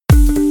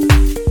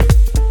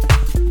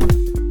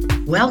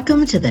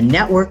Welcome to the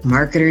Network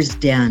Marketers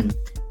Den,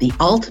 the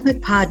ultimate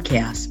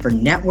podcast for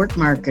network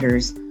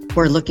marketers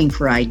who are looking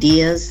for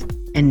ideas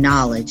and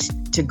knowledge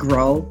to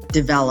grow,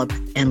 develop,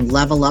 and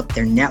level up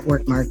their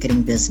network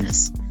marketing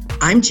business.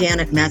 I'm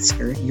Janet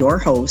Metzger, your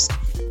host,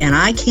 and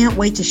I can't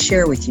wait to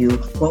share with you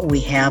what we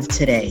have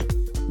today.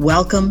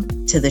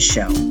 Welcome to the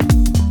show.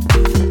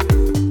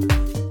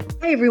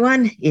 Hi,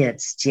 everyone.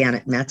 It's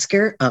Janet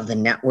Metzger of the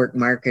Network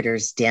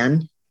Marketers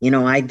Den. You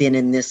know, I've been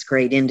in this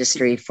great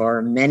industry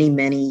for many,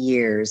 many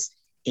years,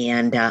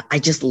 and I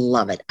just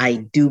love it. I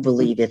do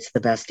believe it's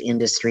the best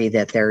industry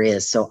that there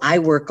is. So I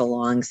work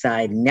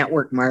alongside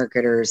network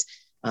marketers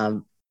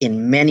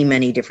in many,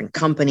 many different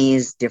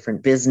companies,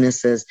 different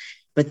businesses,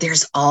 but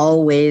there's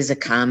always a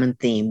common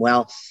theme.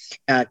 Well,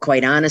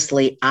 quite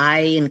honestly, I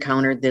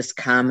encountered this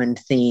common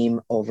theme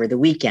over the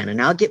weekend,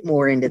 and I'll get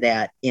more into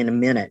that in a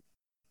minute.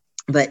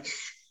 But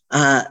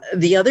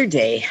the other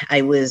day,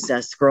 I was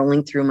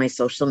scrolling through my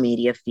social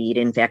media feed.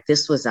 In fact,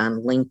 this was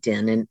on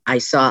LinkedIn, and I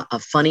saw a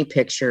funny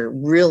picture,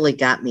 really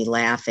got me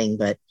laughing,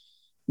 but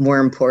more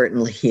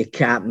importantly, it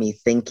got me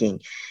thinking.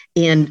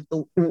 And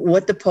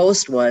what the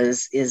post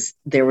was, is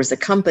there was a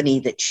company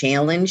that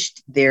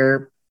challenged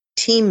their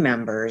team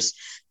members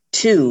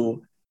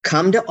to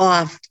come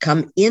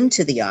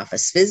into the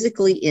office,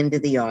 physically into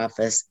the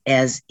office,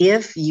 as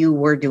if you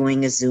were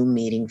doing a Zoom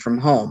meeting from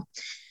home.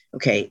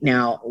 Okay,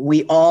 now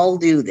we all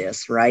do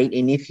this, right?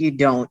 And if you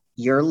don't,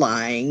 you're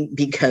lying,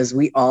 because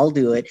we all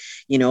do it.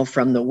 You know,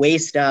 from the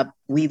waist up,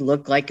 we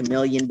look like $1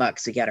 million.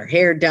 We got our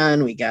hair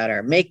done, we got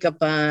our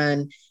makeup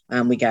on,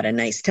 we got a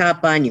nice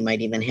top on, you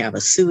might even have a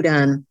suit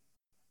on.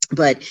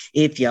 But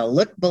if you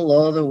look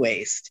below the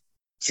waist,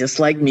 just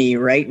like me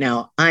right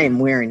now, I am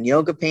wearing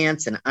yoga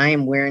pants and I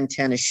am wearing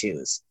tennis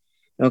shoes.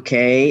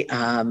 Okay,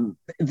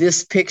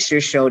 this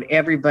picture showed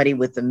everybody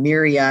with a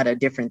myriad of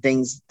different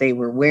things they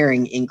were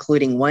wearing,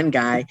 including one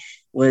guy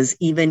was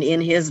even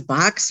in his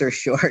boxer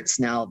shorts.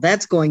 Now,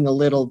 that's going a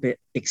little bit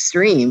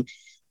extreme,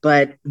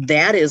 but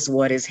that is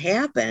what has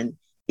happened,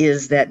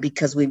 is that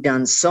because we've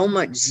done so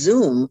much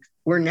Zoom,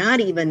 we're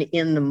not even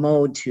in the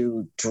mode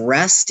to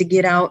dress to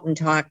get out and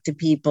talk to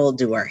people,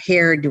 do our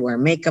hair, do our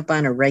makeup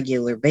on a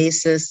regular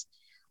basis.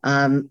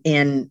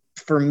 And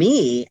for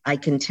me, I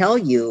can tell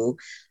you,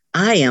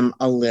 I am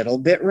a little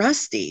bit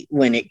rusty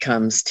when it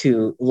comes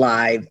to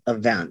live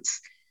events.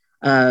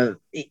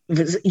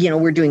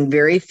 We're doing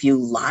very few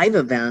live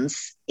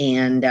events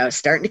and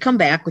starting to come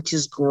back, which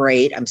is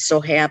great. I'm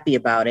so happy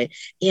about it.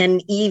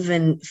 And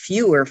even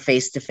fewer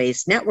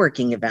face-to-face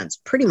networking events.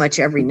 Pretty much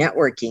every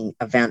networking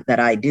event that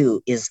I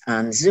do is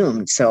on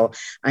Zoom. So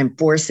I'm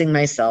forcing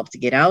myself to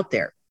get out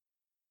there.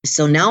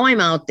 So now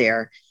I'm out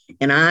there.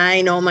 And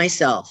I know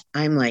myself,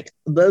 I'm like,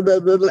 blah, blah,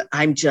 blah, blah.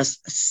 I'm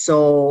just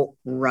so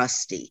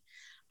rusty.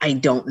 I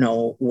don't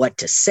know what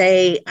to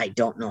say. I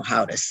don't know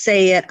how to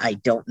say it. I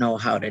don't know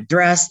how to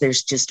dress.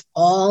 There's just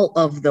all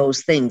of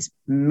those things.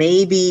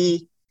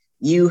 Maybe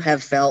you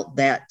have felt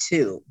that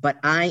too, but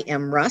I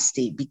am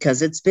rusty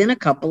because it's been a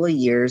couple of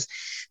years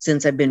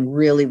since I've been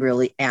really,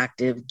 really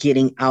active,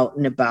 getting out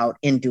and about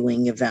and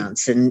doing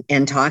events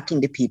and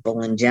talking to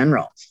people in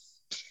general.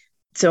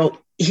 So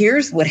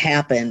here's what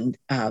happened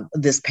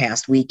this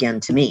past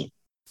weekend to me.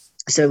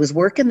 So I was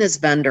working this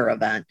vendor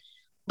event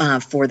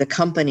for the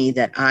company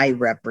that I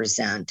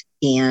represent,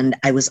 and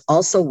I was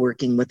also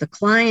working with a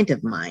client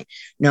of mine.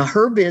 Now,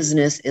 her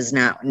business is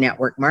not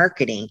network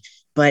marketing,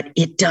 but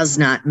it does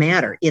not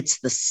matter. It's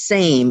the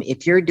same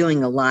if you're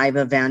doing a live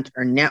event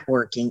or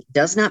networking. It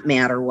does not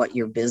matter what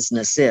your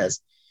business is.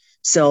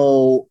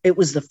 So it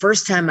was the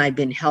first time I'd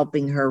been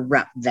helping her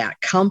rep that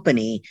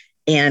company,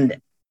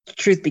 and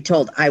truth be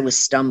told, I was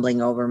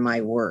stumbling over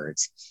my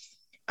words.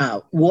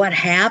 What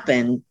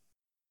happened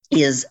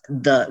is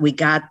we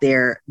got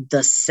there,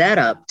 the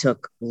setup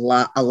took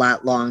a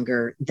lot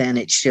longer than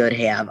it should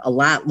have, a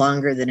lot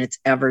longer than it's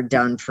ever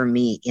done for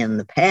me in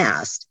the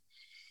past.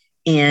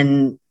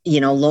 And,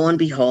 lo and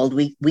behold,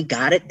 we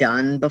got it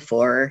done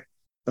before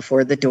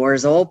the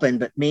doors opened.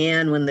 But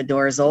man, when the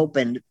doors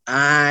opened,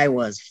 I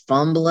was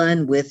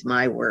fumbling with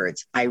my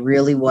words. I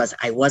really was.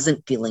 I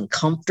wasn't feeling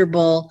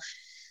comfortable.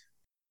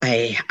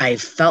 I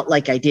felt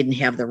like I didn't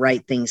have the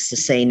right things to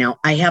say. Now,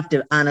 I have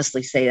to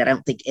honestly say that I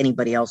don't think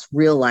anybody else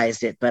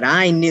realized it, but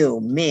I knew,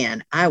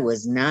 man, I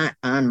was not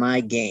on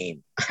my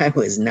game. I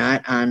was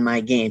not on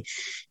my game.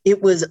 It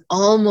was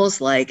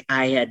almost like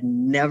I had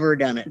never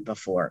done it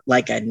before,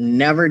 like I'd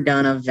never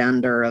done a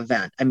vendor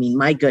event. I mean,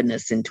 my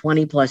goodness, in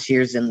 20 plus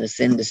years in this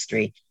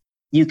industry,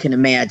 you can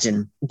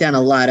imagine, done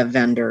a lot of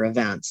vendor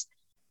events.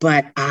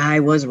 But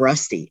I was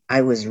rusty.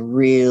 I was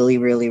really,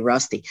 really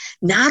rusty.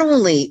 Not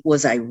only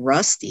was I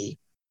rusty,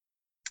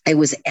 I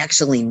was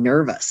actually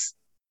nervous.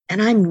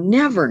 And I'm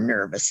never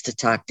nervous to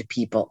talk to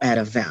people at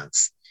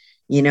events.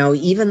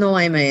 Even though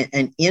I'm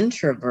an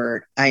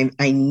introvert,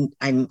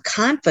 I'm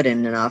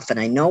confident enough and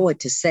I know what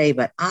to say,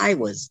 but I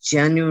was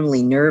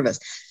genuinely nervous.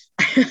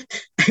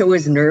 I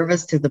was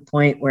nervous to the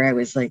point where I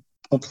was like,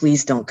 oh,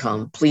 please don't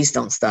come. Please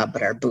don't stop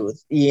at our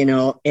booth,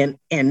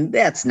 and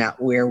that's not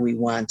where we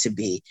want to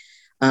be.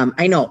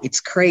 I know it's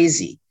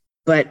crazy,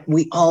 but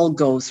we all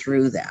go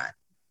through that.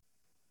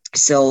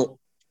 So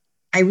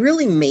I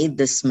really made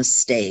this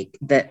mistake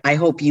that I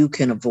hope you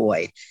can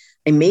avoid.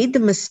 I made the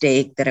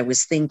mistake that I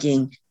was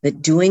thinking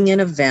that doing an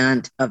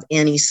event of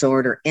any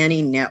sort or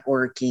any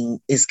networking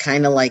is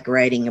kind of like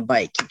riding a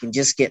bike. You can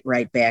just get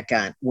right back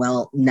on.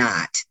 Well,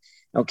 not.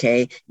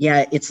 Okay.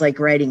 Yeah, it's like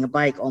riding a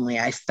bike, only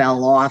I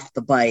fell off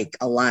the bike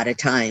a lot of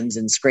times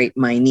and scraped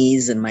my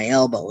knees and my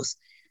elbows.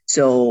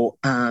 So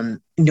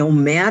no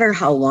matter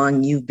how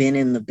long you've been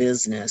in the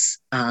business,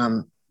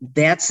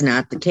 that's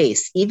not the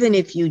case. Even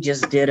if you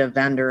just did a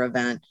vendor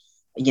event,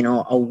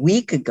 a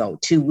week ago,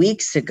 2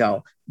 weeks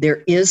ago,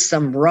 there is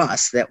some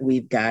rust that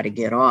we've got to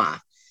get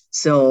off.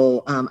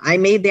 So I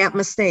made that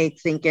mistake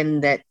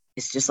thinking that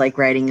it's just like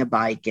riding a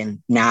bike,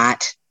 and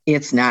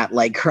it's not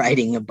like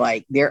riding a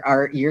bike.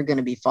 You're going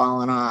to be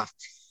falling off.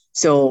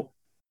 So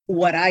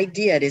what I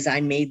did is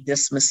I made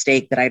this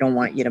mistake that I don't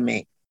want you to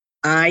make.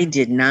 I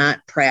did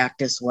not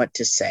practice what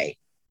to say.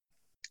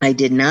 I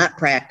did not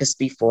practice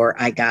before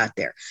I got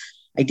there.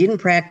 I didn't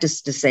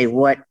practice to say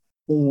what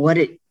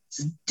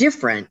it's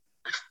different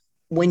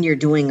when you're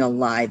doing a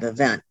live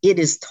event. It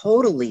is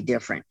totally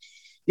different,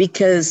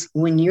 because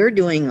when you're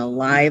doing a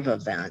live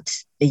event,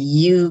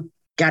 you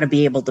got to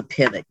be able to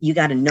pivot. You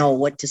got to know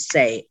what to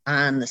say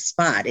on the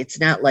spot. It's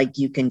not like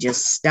you can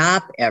just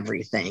stop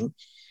everything.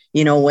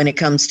 When it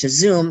comes to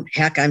Zoom,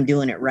 heck, I'm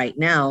doing it right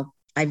now.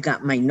 I've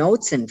got my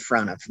notes in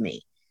front of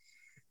me.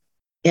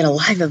 In a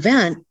live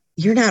event,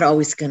 you're not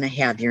always going to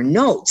have your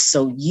notes.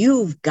 So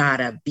you've got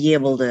to be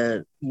able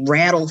to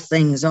rattle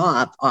things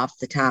off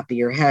the top of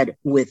your head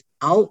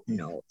without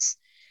notes.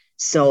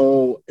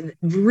 So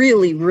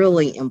really,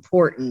 really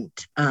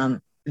important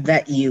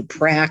that you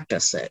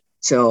practice it.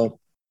 So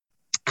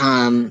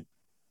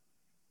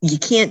you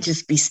can't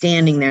just be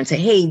standing there and say,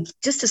 hey,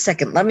 just a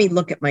second, let me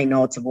look at my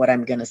notes of what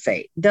I'm going to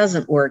say. It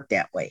doesn't work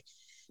that way.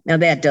 Now,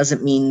 that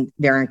doesn't mean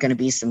there aren't going to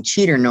be some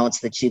cheater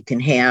notes that you can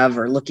have,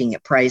 or looking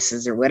at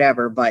prices or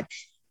whatever, but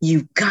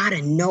you've got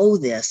to know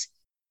this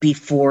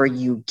before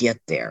you get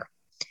there.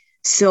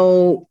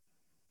 So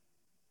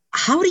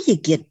how do you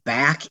get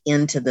back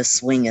into the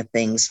swing of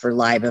things for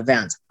live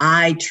events?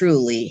 I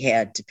truly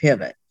had to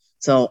pivot.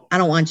 So I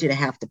don't want you to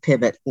have to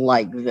pivot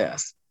like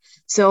this.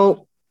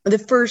 So the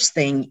first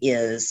thing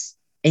is,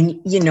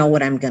 and you know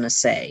what I'm going to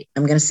say,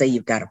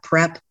 you've got to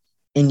prep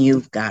and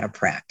you've got to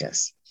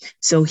practice.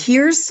 So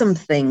here's some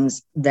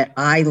things that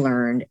I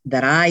learned,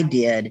 that I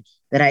did,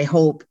 that I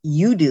hope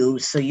you do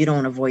so you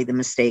don't avoid the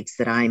mistakes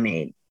that I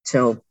made.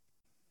 So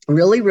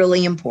really,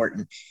 really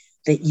important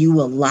that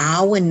you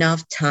allow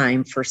enough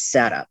time for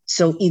setup.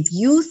 So if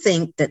you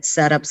think that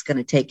setup's going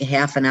to take a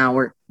half an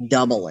hour,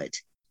 double it.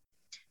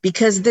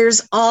 Because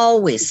there's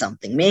always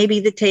something.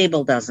 Maybe the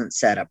table doesn't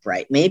set up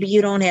right. Maybe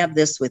you don't have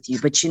this with you.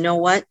 But you know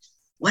what?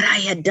 What I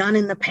had done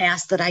in the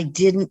past that I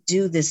didn't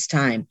do this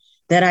time,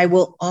 that I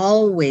will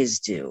always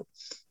do,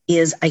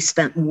 is I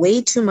spent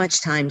way too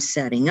much time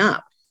setting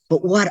up.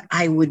 But what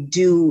I would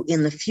do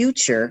in the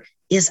future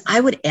is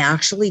I would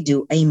actually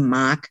do a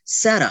mock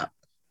setup.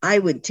 I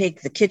would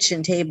take the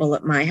kitchen table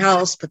at my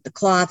house, put the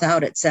cloth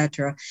out,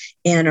 etc.,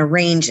 and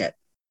arrange it.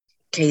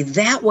 Okay,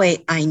 that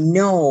way I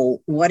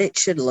know what it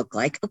should look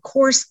like. Of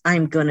course,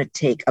 I'm going to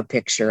take a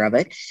picture of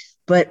it.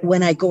 But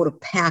when I go to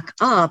pack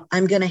up,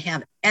 I'm going to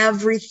have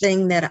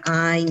everything that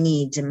I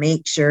need to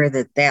make sure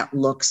that that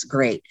looks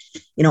great.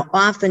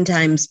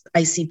 Oftentimes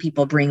I see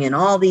people bring in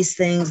all these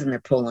things and they're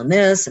pulling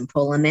this and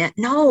pulling that.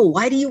 No,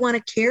 why do you want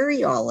to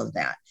carry all of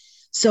that?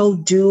 So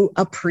do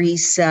a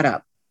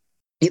pre-setup.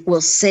 It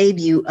will save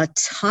you a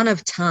ton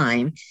of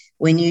time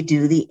when you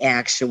do the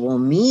actual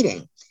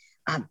meeting.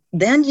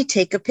 Then you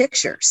take a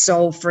picture.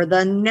 So for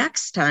the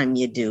next time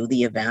you do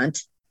the event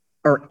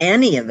or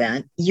any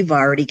event, you've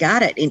already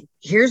got it. And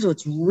here's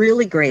what's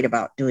really great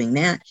about doing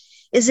that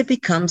is it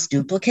becomes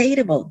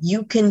duplicatable.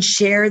 You can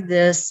share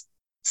this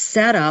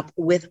setup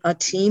with a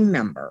team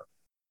member,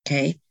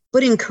 okay?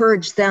 But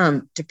encourage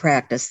them to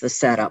practice the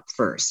setup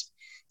first.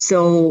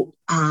 So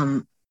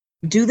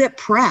do that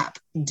prep,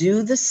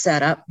 do the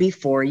setup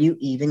before you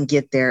even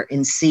get there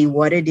and see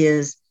what it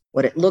is,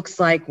 what it looks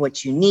like,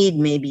 what you need.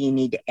 Maybe you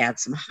need to add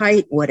some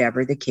height,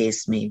 whatever the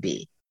case may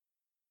be.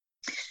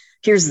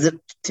 Here's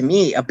to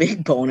me, a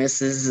big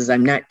bonus is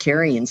I'm not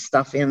carrying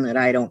stuff in that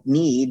I don't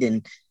need.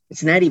 And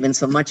it's not even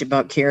so much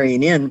about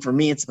carrying in. For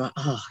me, it's about,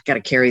 I got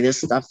to carry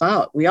this stuff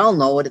out. We all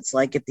know what it's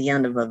like at the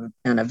end of an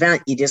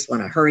event. You just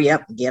want to hurry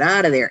up and get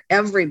out of there.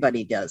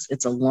 Everybody does.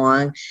 It's a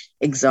long,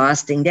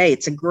 exhausting day.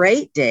 It's a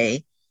great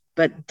day,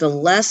 but the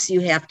less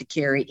you have to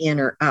carry in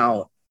or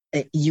out,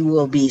 you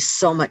will be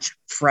so much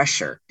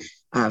fresher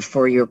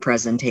for your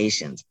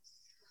presentations.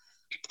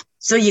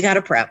 So you got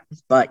to prep,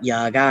 but you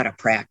got to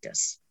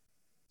practice.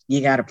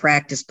 You got to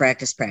practice,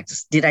 practice,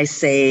 practice. Did I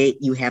say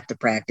you have to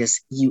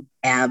practice? You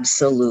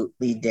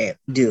absolutely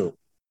do.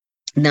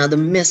 Now, the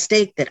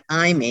mistake that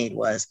I made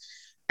was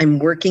I'm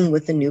working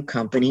with a new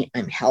company.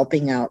 I'm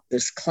helping out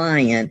this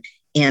client.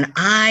 And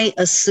I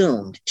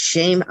assumed,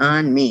 shame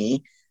on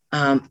me,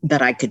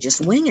 that I could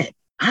just wing it.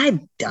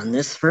 I've done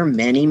this for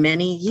many,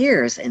 many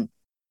years. And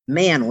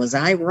man, was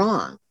I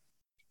wrong.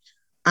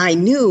 I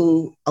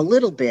knew a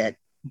little bit,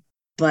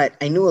 but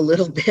I knew a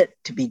little bit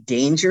to be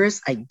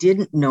dangerous. I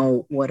didn't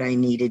know what I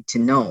needed to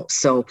know.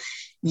 So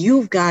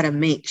you've got to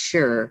make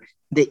sure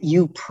that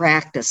you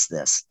practice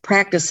this.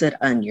 Practice it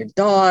on your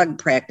dog,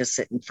 practice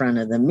it in front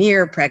of the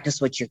mirror, practice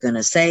what you're going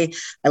to say.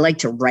 I like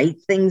to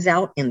write things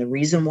out. And the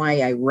reason why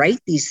I write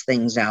these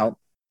things out,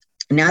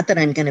 not that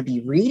I'm going to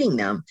be reading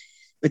them,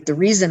 but the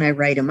reason I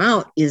write them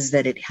out is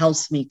that it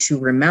helps me to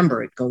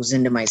remember. It goes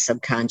into my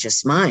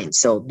subconscious mind.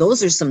 So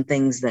those are some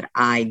things that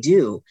I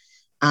do.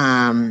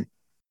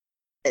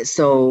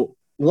 So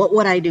what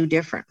would I do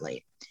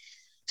differently?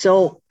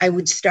 So I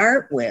would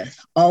start with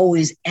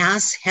always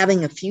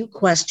having a few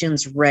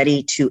questions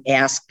ready to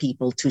ask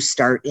people to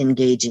start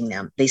engaging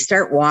them. They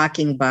start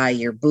walking by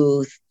your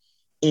booth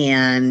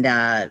and,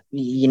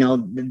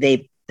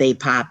 they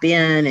pop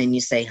in and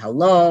you say,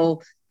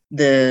 hello,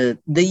 the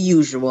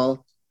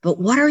usual, but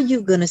what are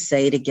you going to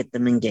say to get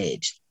them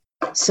engaged?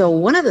 So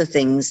one of the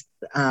things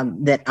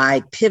that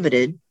I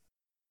pivoted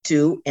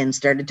to and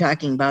started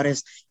talking about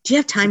is, do you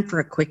have time for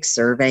a quick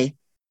survey?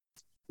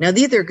 Now,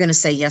 they're either going to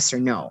say yes or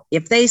no.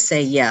 If they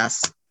say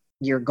yes,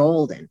 you're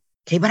golden.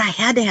 Okay, but I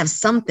had to have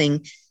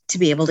something to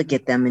be able to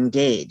get them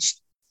engaged.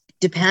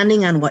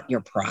 Depending on what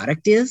your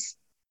product is,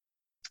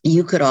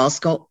 you could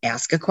also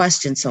ask a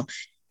question. So,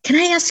 can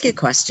I ask you a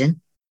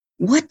question?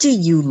 What do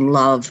you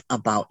love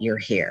about your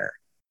hair?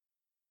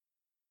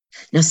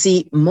 Now,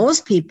 see,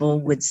 most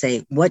people would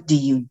say, what do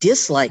you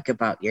dislike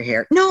about your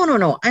hair?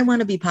 No. I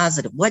want to be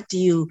positive. What do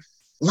you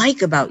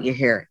like about your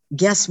hair?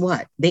 Guess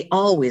what? They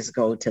always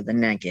go to the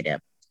negative.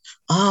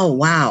 Oh,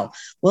 wow.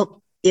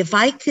 Well, if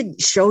I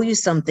could show you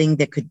something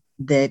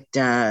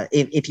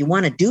if you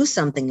want to do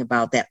something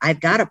about that, I've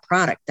got a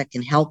product that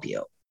can help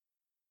you.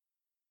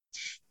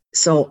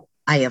 So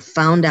I have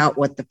found out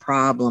what the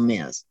problem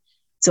is.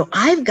 So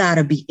I've got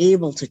to be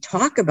able to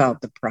talk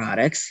about the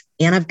products,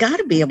 and I've got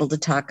to be able to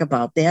talk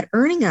about that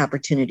earning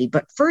opportunity.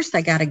 But first,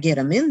 I got to get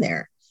them in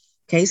there.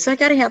 Okay, so I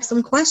got to have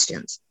some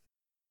questions.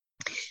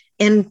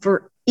 And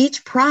for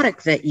each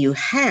product that you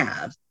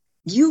have,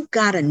 you've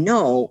got to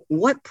know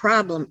what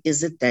problem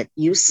is it that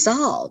you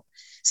solve.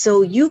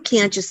 So you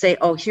can't just say,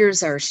 oh,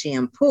 here's our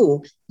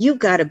shampoo. You've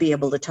got to be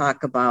able to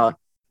talk about,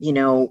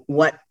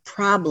 what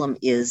problem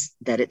is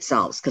that it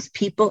solves, because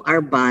people are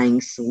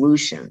buying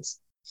solutions.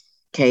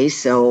 Okay,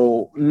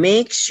 so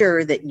make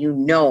sure that you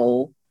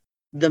know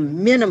the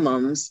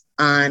minimums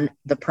on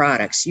the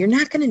products. You're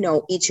not going to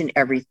know each and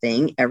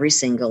everything, every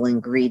single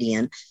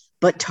ingredient,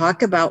 but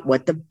talk about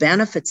what the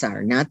benefits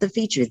are, not the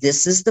feature.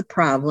 This is the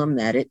problem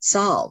that it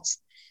solves.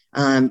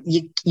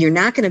 You're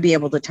not going to be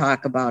able to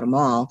talk about them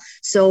all.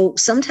 So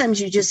sometimes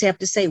you just have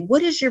to say,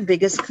 what is your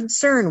biggest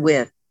concern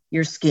with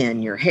your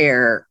skin, your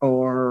hair,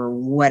 or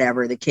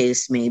whatever the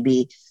case may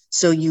be?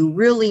 So you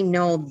really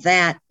know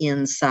that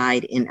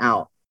inside and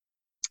out.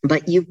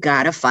 But you've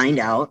got to find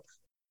out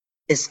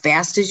as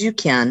fast as you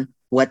can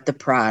what the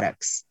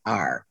products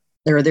are,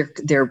 or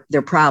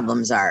their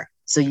problems are,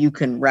 so you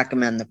can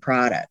recommend the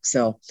product.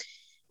 So,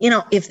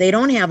 if they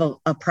don't have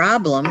a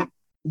problem,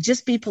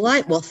 just be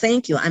polite. Well,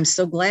 thank you. I'm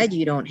so glad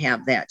you don't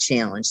have that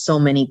challenge. So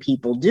many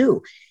people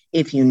do.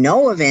 If you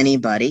know of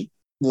anybody,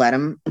 let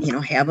them,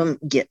 have them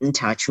get in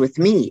touch with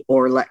me,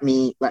 or let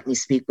me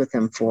speak with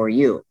them for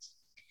you.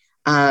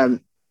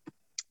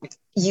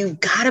 You've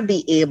got to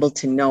be able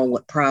to know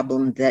what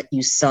problem that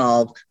you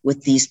solve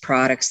with these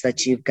products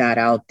that you've got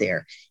out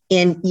there.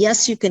 And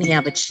yes, you can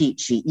have a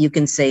cheat sheet. You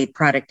can say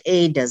product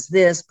A does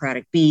this,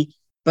 product B,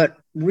 but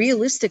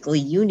realistically,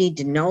 you need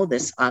to know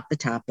this off the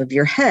top of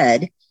your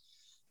head.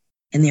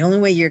 And the only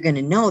way you're going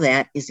to know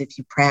that is if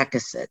you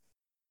practice it.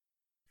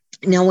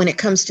 Now, when it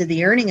comes to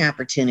the earning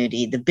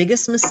opportunity, the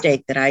biggest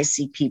mistake that I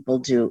see people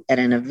do at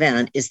an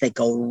event is they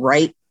go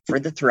right for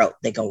the throat.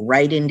 They go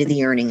right into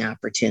the earning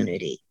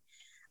opportunity.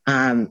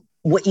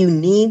 What you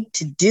need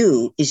to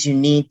do is you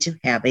need to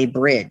have a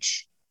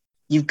bridge.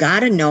 You've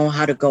got to know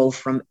how to go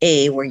from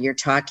A, where you're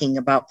talking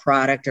about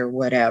product or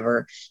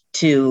whatever,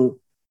 to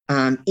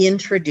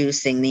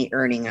introducing the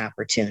earning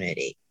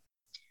opportunity.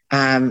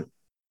 So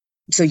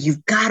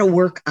you've got to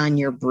work on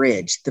your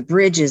bridge. The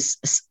bridge is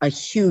a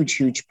huge,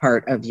 huge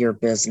part of your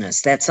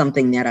business. That's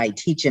something that I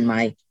teach in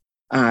my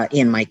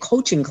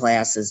coaching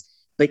classes.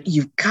 But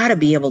you've got to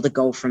be able to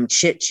go from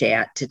chit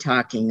chat to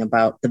talking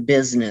about the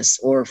business,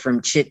 or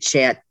from chit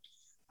chat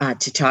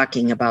to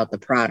talking about the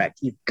product.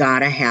 You've got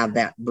to have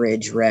that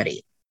bridge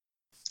ready.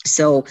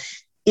 So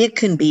it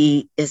can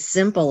be as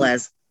simple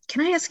as,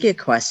 can I ask you a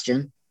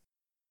question?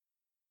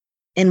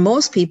 And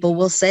most people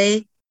will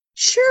say,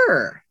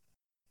 sure.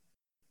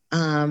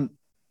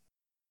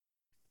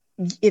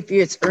 If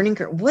it's earning,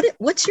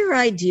 what's your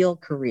ideal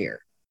career?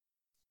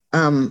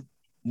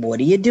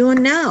 What are you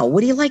doing now? What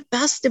do you like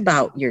best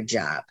about your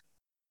job?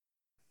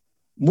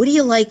 What do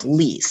you like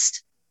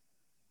least?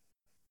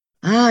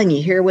 And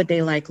you hear what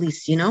they like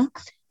least,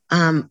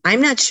 I'm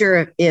not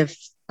sure if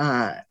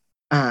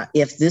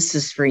this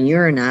is for you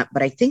or not,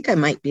 but I think I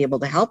might be able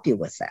to help you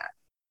with that.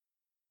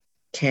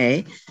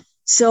 Okay.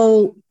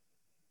 So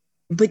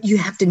but you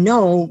have to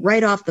know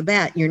right off the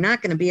bat, you're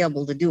not going to be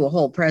able to do a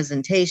whole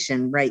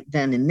presentation right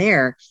then and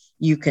there.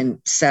 You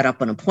can set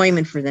up an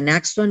appointment for the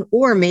next one,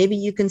 or maybe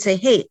you can say,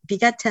 hey, if you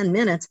got 10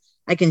 minutes,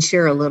 I can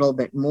share a little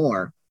bit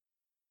more.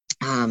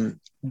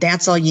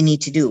 That's all you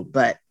need to do.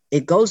 But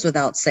it goes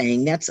without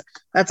saying, that's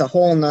a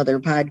whole nother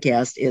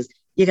podcast, is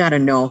you got to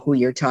know who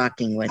you're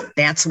talking with.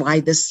 That's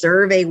why the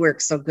survey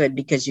works so good,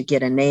 because you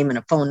get a name and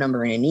a phone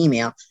number and an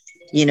email.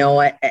 You know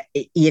what?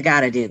 You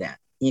got to do that.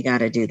 You got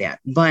to do that.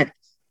 But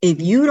if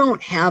you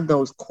don't have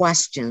those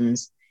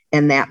questions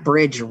and that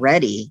bridge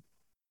ready,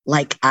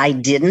 like I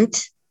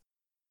didn't,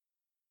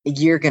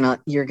 you're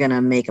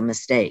gonna make a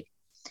mistake.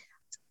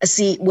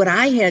 See, what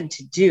I had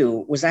to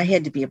do was I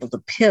had to be able to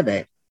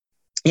pivot,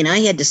 and I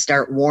had to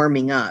start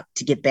warming up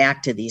to get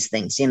back to these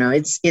things. You know,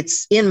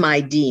 it's in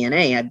my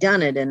DNA. I've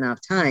done it enough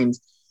times,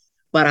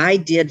 but I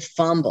did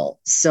fumble.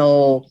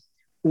 So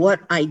what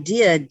I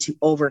did to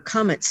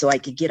overcome it so I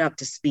could get up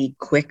to speed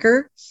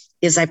quicker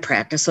is I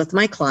practice with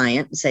my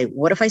client and say,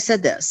 what if I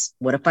said this?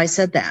 What if I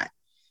said that?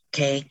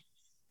 Okay.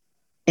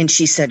 And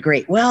she said,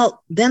 great.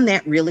 Well, then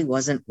that really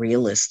wasn't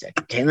realistic.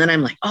 Okay. And then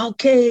I'm like,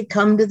 okay,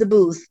 come to the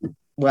booth.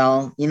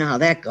 Well, you know how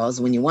that goes.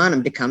 When you want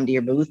them to come to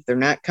your booth, they're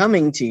not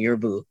coming to your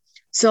booth.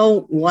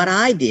 So what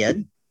I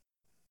did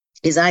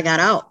is I got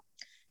out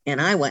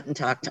and I went and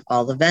talked to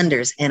all the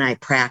vendors, and I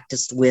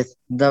practiced with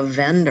the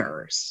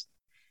vendors.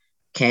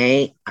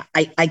 Okay.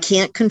 I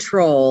can't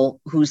control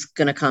who's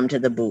going to come to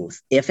the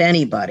booth, if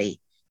anybody.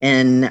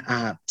 And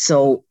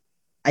so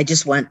I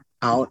just went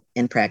out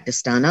and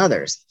practiced on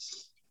others.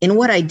 And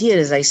what I did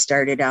is I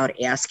started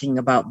out asking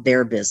about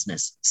their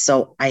business.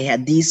 So I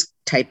had these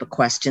type of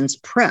questions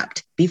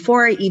prepped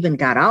before I even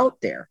got out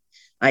there.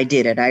 I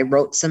did it. I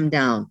wrote some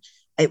down.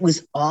 It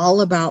was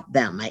all about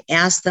them. I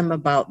asked them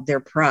about their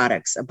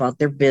products, about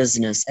their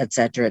business, et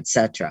cetera, et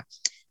cetera.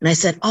 And I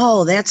said,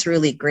 oh, that's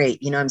really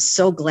great. You know, I'm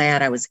so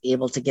glad I was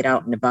able to get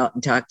out and about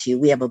and talk to you.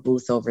 We have a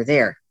booth over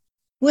there.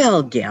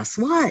 Well, guess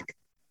what?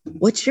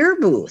 What's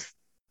your booth?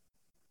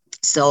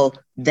 So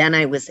then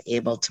I was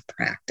able to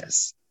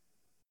practice.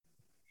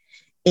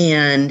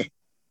 And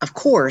of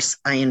course,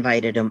 I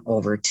invited them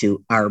over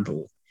to our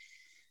booth.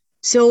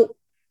 So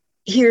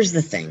here's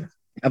the thing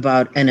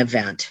about an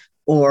event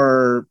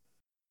or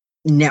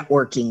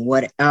networking,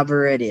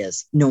 whatever it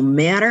is. No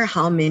matter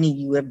how many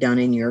you have done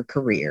in your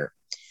career,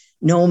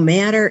 no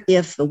matter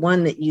if the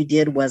one that you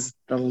did was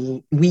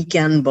the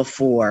weekend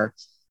before,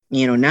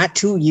 you know, not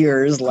 2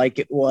 years like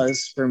it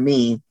was for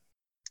me,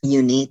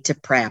 you need to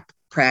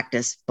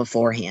practice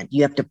beforehand.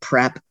 You have to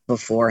prep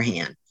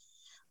beforehand.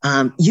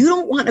 You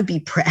don't want to be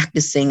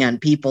practicing on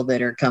people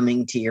that are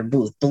coming to your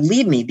booth.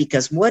 Believe me,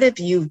 because what if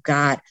you've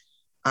got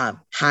a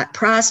hot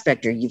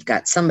prospect, or you've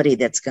got somebody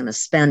that's going to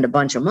spend a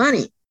bunch of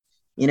money,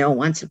 you know,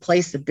 wants to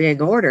place a big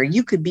order,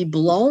 you could be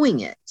blowing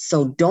it.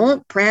 So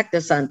don't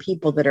practice on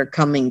people that are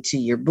coming to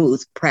your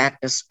booth.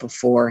 Practice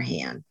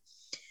beforehand.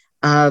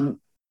 And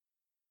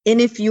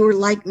if you were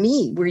like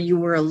me, where you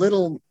were a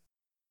little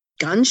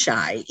gun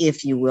shy,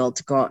 if you will,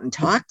 to go out and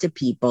talk to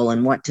people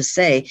and what to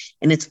say,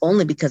 and it's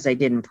only because I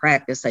didn't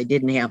practice, I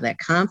didn't have that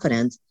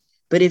confidence.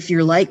 But if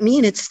you're like me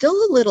and it's still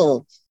a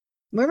little,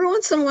 every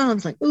once in a while, I'm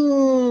like,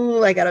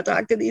 ooh, I got to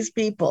talk to these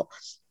people.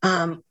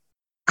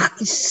 I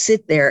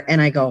sit there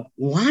and I go,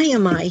 why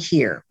am I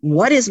here?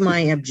 What is my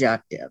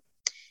objective?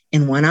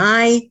 And when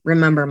I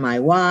remember my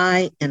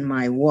why and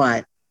my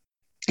what,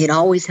 it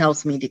always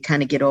helps me to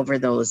kind of get over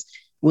those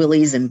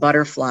willies and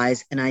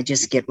butterflies, and I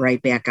just get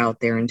right back out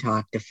there and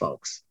talk to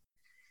folks.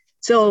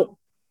 So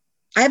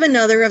I have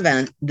another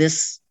event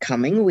this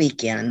coming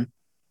weekend,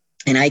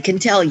 and I can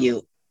tell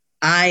you,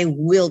 I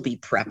will be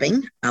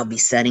prepping. I'll be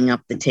setting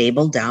up the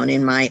table down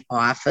in my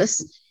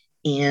office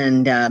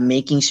and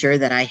making sure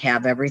that I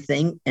have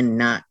everything and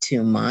not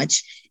too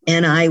much.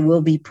 And I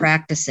will be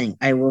practicing.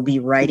 I will be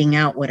writing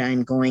out what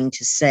I'm going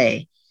to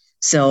say.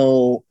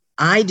 So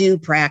I do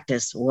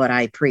practice what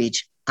I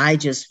preach. I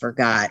just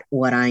forgot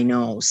what I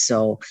know.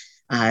 So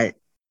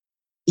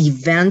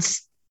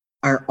events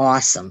are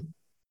awesome.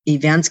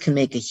 Events can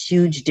make a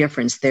huge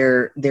difference.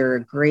 They're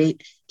a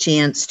great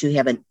chance to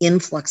have an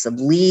influx of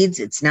leads.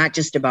 It's not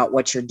just about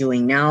what you're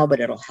doing now, but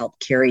it'll help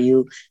carry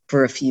you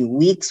for a few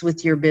weeks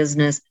with your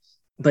business.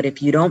 But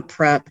if you don't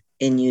prep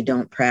and you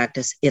don't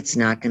practice, it's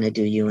not going to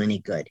do you any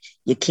good.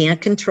 You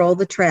can't control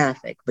the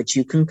traffic, but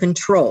you can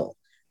control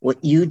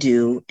what you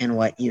do and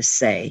what you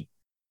say.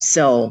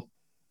 So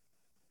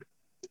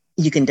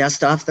you can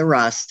dust off the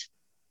rust,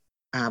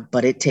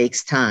 but it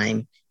takes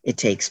time. It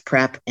takes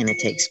prep and it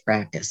takes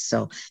practice.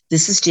 So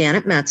this is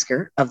Janet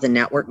Metzger of the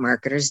Network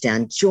Marketers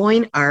Den.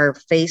 Join our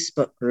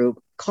Facebook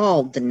group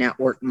called the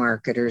Network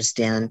Marketers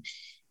Den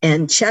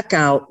and check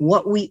out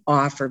what we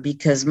offer,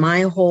 because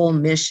my whole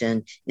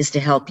mission is to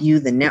help you,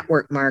 the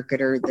network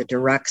marketer, the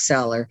direct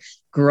seller,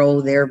 grow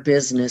their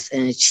business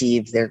and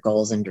achieve their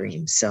goals and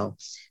dreams. So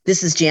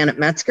this is Janet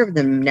Metzger of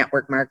the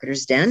Network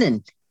Marketers Den,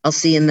 and I'll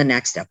see you in the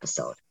next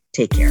episode.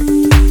 Take care.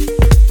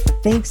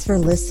 Thanks for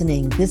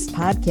listening. This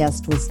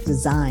podcast was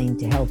designed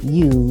to help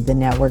you, the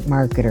network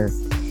marketer.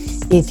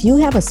 If you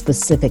have a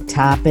specific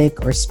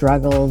topic or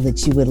struggle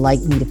that you would like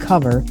me to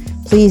cover,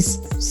 please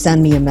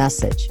send me a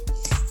message.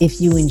 If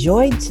you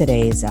enjoyed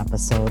today's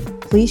episode,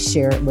 please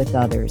share it with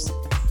others.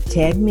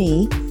 Tag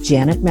me,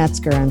 Janet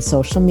Metzger, on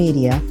social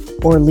media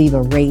or leave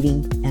a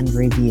rating and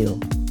review.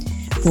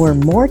 For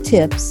more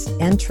tips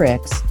and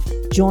tricks,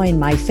 join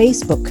my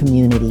Facebook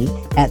community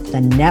at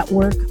the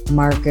Network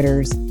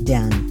Marketers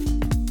Den.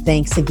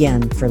 Thanks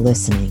again for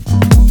listening.